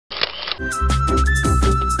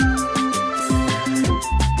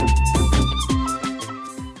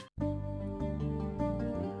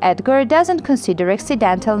Edgar doesn't consider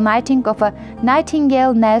accidental knighting of a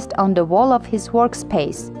nightingale nest on the wall of his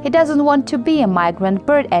workspace. He doesn't want to be a migrant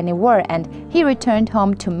bird anywhere, and he returned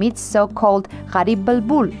home to meet so-called Gharib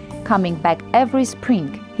Bulbul, coming back every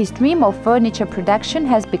spring. His dream of furniture production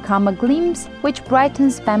has become a glimpse which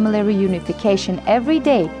brightens family reunification every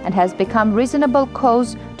day and has become reasonable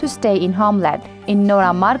cause to stay in homeland. In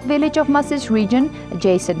Noramarg village of Masis region,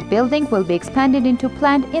 adjacent building will be expanded into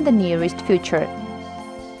plant in the nearest future.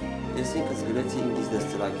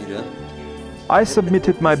 I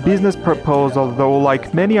submitted my business proposal, though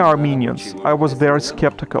like many Armenians, I was very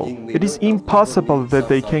skeptical. It is impossible that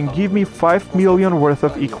they can give me 5 million worth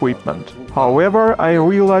of equipment. However, I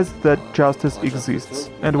realized that justice exists,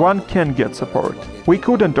 and one can get support. We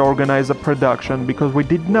couldn't organize a production because we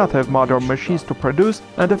did not have modern machines to produce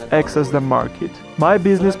and have accessed the market. My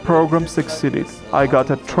business program succeeded. I got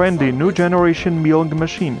a trendy new generation milling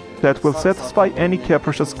machine that will satisfy any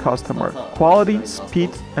capricious customer. Quality,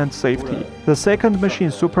 speed and safety. The second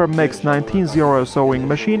machine, Super Max 19.0 sewing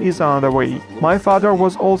machine, is on the way. My father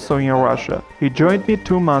was also in Russia. He joined me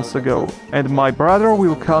 2 months ago, and my brother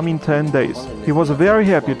will come in 10 days. He was very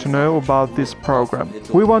happy to know about this program.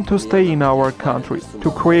 We want to stay in our country,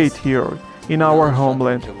 to create here, in our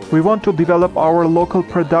homeland. We want to develop our local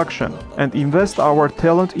production and invest our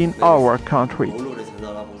talent in our country.